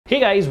Hey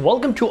guys,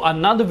 welcome to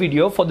another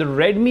video for the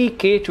Redmi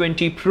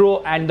K20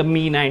 Pro and the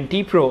Mi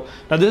 9T Pro.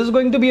 Now this is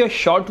going to be a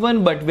short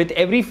one, but with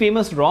every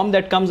famous ROM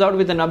that comes out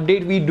with an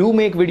update, we do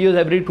make videos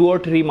every 2 or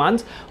 3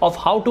 months of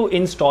how to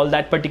install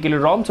that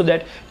particular ROM so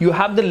that you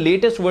have the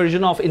latest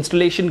version of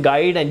installation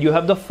guide and you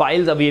have the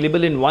files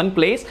available in one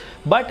place.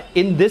 But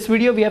in this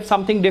video, we have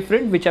something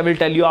different, which I will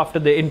tell you after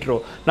the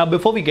intro. Now,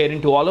 before we get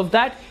into all of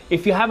that,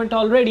 if you haven't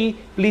already,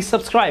 please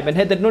subscribe and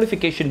hit that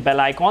notification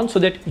bell icon so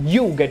that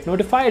you get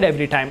notified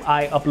every time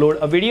I upload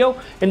a video.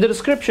 In the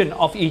description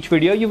of each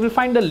video, you will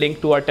find the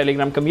link to our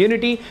Telegram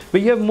community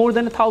where you have more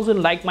than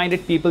 1,000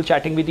 like-minded people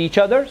chatting with each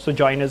other. So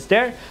join us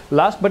there.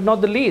 Last but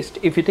not the least,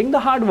 if you think the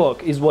hard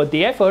work is worth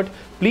the effort,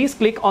 please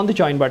click on the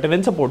join button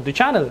and support the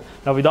channel.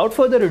 Now, without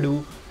further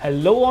ado,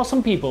 hello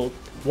awesome people.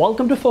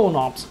 Welcome to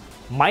PhoneOps.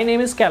 My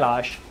name is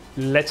Kailash.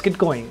 Let's get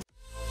going.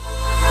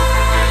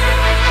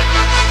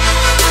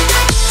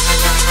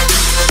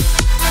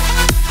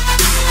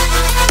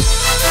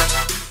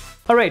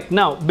 Alright,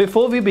 now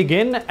before we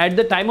begin, at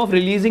the time of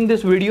releasing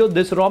this video,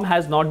 this ROM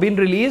has not been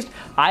released.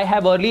 I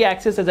have early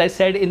access, as I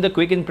said in the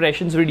quick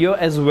impressions video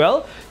as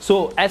well.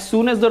 So as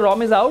soon as the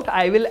ROM is out,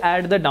 I will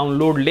add the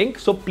download link.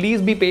 So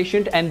please be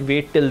patient and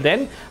wait till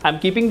then. I'm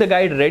keeping the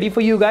guide ready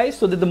for you guys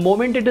so that the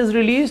moment it is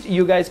released,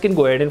 you guys can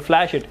go ahead and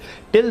flash it.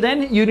 Till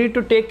then, you need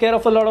to take care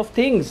of a lot of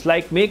things,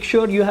 like make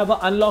sure you have an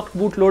unlocked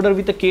bootloader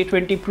with the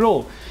K20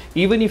 Pro.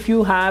 Even if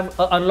you have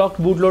an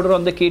unlocked bootloader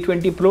on the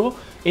K20 Pro,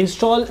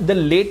 install the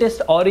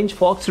latest Orange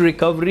Fox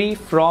recovery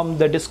from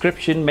the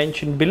description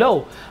mentioned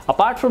below.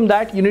 Apart from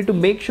that, you need to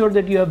make sure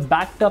that you have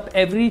backed up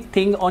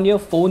everything on your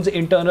phone's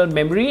internal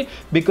memory,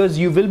 because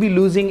you will be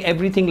losing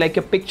everything like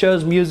your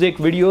pictures, music,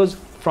 videos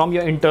from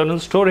your internal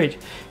storage.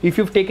 If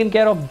you've taken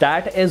care of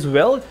that as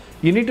well,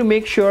 you need to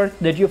make sure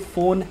that your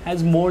phone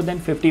has more than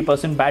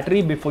 50%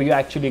 battery before you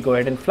actually go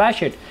ahead and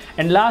flash it.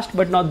 And last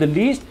but not the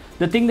least,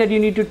 the thing that you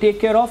need to take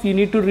care of, you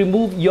need to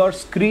remove your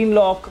screen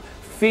lock,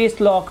 face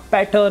lock,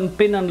 pattern,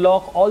 pin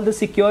unlock, all the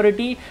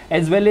security,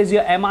 as well as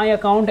your MI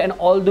account and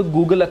all the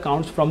Google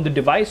accounts from the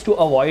device to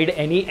avoid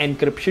any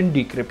encryption,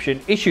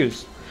 decryption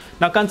issues.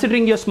 Now,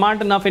 considering you're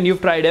smart enough and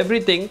you've tried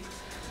everything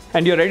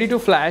and you're ready to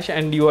flash,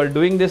 and you are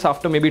doing this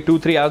after maybe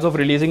 2-3 hours of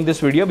releasing this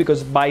video,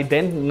 because by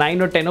then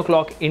 9 or 10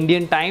 o'clock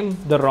Indian time,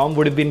 the ROM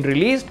would have been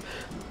released.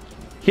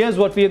 Here's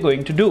what we are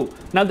going to do.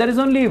 Now, there is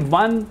only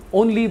one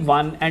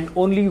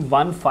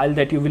file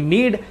that you will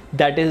need.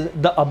 That is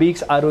the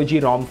Abhix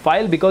Rog ROM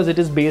file, because it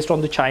is based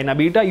on the China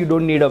beta. You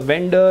don't need a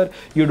vendor,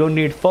 you don't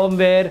need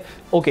firmware.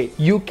 Okay,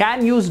 you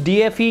can use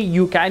DFE,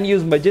 you can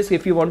use Magisk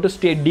if you want to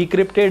stay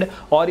decrypted,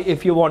 or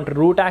if you want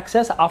root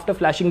access after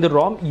flashing the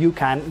ROM, you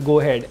can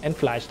go ahead and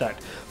flash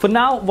that. For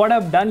now, what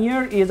I've done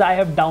here is I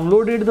have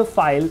downloaded the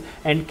file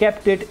and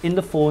kept it in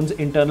the phone's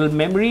internal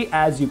memory,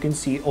 as you can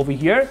see over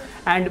here,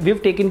 and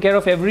we've taken care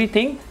of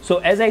everything. So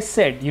as I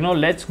said,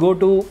 let's go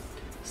to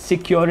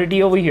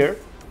security over here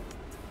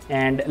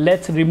and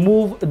let's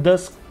remove the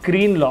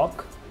screen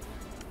lock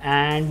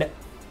and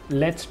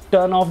let's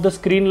turn off the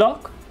screen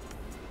lock.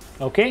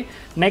 Okay,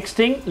 next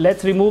thing,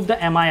 let's remove the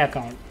MI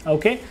account.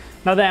 Okay,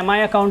 now the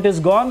MI account is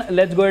gone.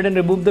 Let's go ahead and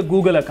remove the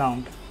Google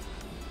account.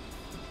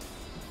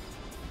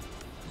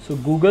 So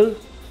Google,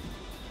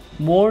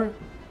 more,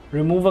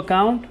 remove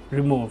account,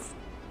 remove.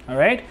 All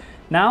right,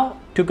 now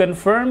to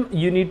confirm,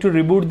 you need to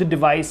reboot the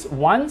device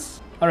once.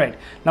 All right,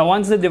 now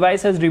once the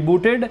device has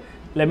rebooted,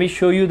 let me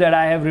show you that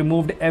I have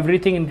removed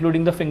everything,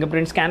 including the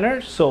fingerprint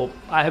scanner. So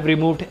I have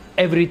removed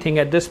everything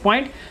at this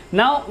point.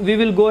 Now we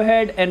will go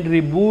ahead and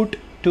reboot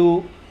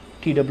to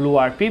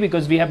Twrp,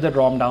 because we have the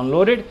ROM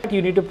downloaded.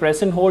 You need to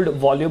press and hold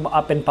volume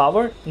up and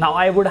power. Now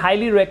I would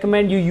highly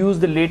recommend you use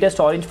the latest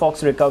Orange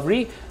Fox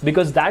recovery,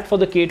 because that for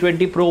the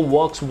K20 Pro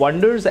works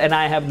wonders, and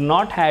I have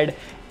not had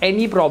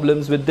any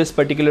problems with this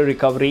particular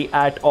recovery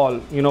at all.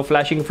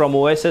 Flashing from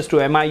OSS to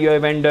MIUI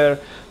vendor,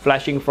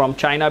 flashing from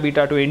China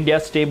beta to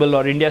India stable,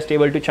 or India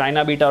stable to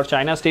China beta or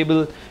China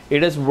stable,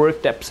 it has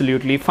worked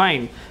absolutely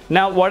fine.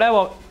 Now, what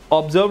I've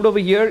observed over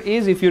here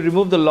is if you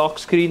remove the lock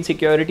screen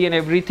security and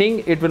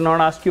everything, it will not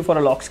ask you for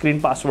a lock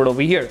screen password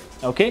over here.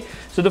 Okay,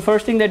 so the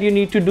first thing that you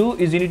need to do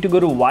is you need to go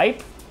to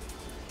wipe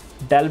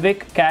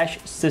Dalvik cache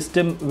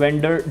system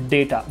vendor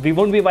data. We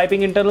won't be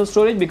wiping internal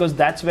storage because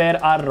that's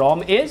where our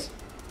ROM is.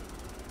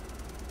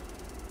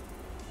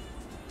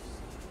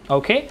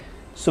 Okay,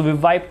 so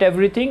we've wiped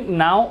everything.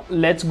 Now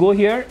let's go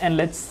here and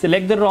let's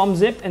select the ROM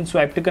zip and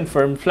swipe to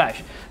confirm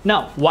flash.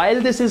 Now,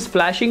 while this is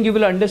flashing, you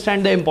will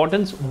understand the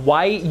importance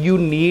why you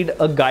need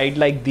a guide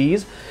like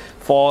these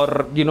for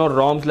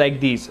ROMs like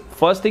these.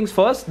 First things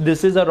first,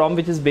 this is a ROM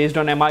which is based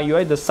on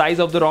MIUI. The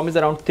size of the ROM is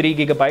around 3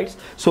 gigabytes,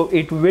 so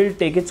it will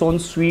take its own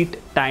sweet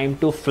time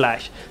to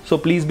flash. So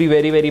please be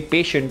very, very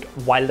patient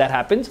while that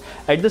happens.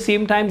 At the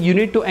same time, you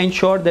need to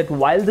ensure that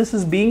while this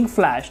is being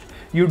flashed,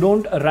 you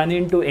don't run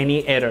into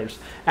any errors.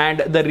 And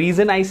the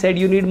reason I said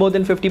you need more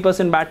than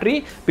 50%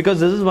 battery, because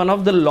this is one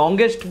of the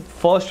longest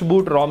first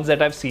boot ROMs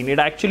that I've seen. It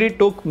actually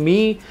took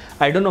me,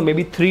 I don't know,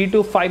 maybe 3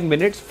 to 5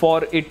 minutes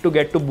for it to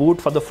get to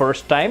boot for the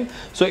first time.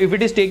 So if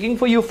it is taking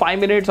for you 5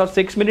 minutes or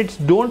 6 minutes,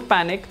 don't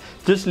panic.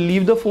 Just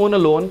leave the phone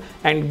alone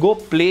and go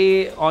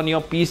play on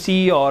your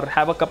PC or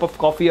have a cup of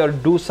coffee or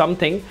do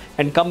something,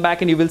 and come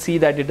back and you will see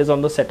that it is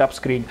on the setup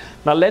screen.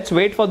 Now let's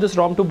wait for this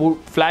ROM to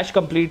flash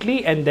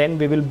completely, and then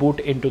we will boot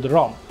into the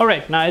ROM.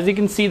 Alright, now as you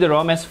can see, the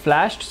ROM has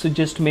flashed, so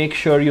just make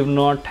sure you've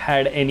not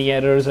had any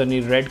errors,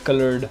 any red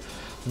colored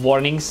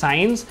warning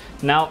signs.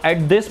 Now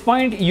at this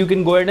point you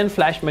can go ahead and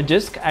flash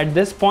Magisk. At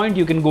this point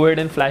you can go ahead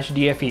and flash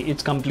DFE.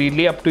 It's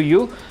completely up to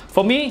you.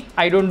 For me,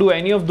 I don't do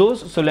any of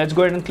those, so let's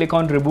go ahead and click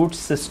on Reboot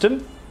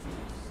System.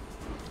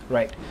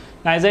 Right.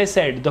 Now, as I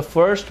said, the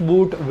first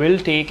boot will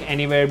take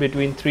anywhere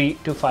between 3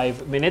 to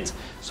 5 minutes.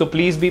 So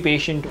please be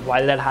patient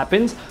while that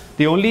happens.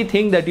 The only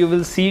thing that you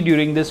will see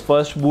during this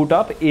first boot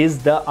up is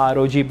the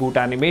ROG boot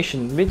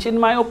animation, which in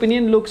my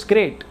opinion looks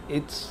great.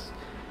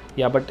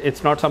 But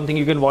it's not something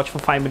you can watch for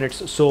 5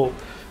 minutes. So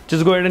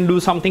just go ahead and do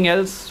something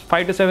else,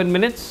 5 to 7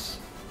 minutes,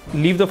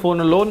 leave the phone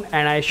alone,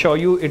 and I assure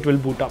you it will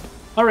boot up.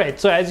 Alright,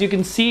 so as you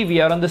can see,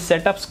 we are on the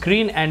setup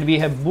screen and we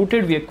have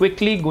booted. We are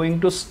quickly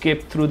going to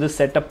skip through the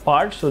setup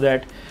part so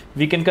that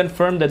we can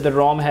confirm that the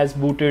ROM has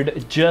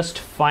booted just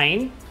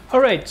fine.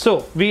 Alright,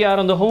 so we are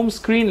on the home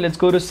screen. Let's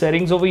go to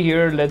settings over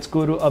here. Let's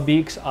go to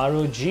Abhix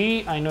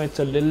ROG. I know it's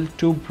a little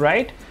too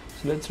bright,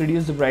 so let's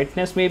reduce the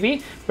brightness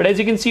maybe. But as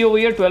you can see over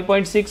here,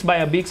 12.6 by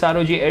Abhix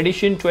ROG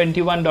edition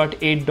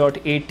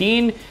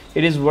 21.8.18.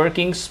 It is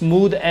working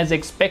smooth as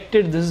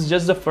expected. This is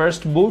just the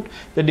first boot.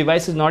 The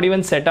device is not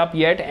even set up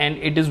yet and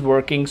it is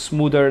working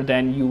smoother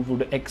than you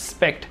would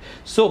expect.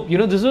 So,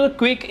 this is a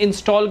quick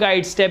install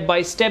guide step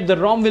by step. The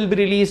ROM will be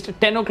released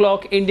 10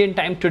 o'clock Indian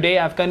time today.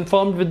 I've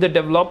confirmed with the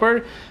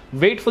developer.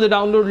 Wait for the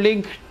download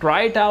link,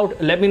 try it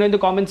out. Let me know in the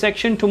comment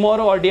section.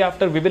 Tomorrow or day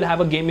after, we will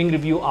have a gaming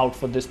review out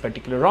for this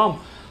particular ROM.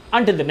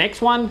 Until the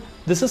next one,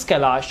 this is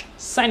Kailash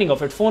signing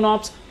off at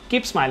PhoneOps.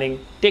 Keep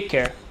smiling. Take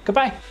care.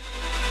 Goodbye.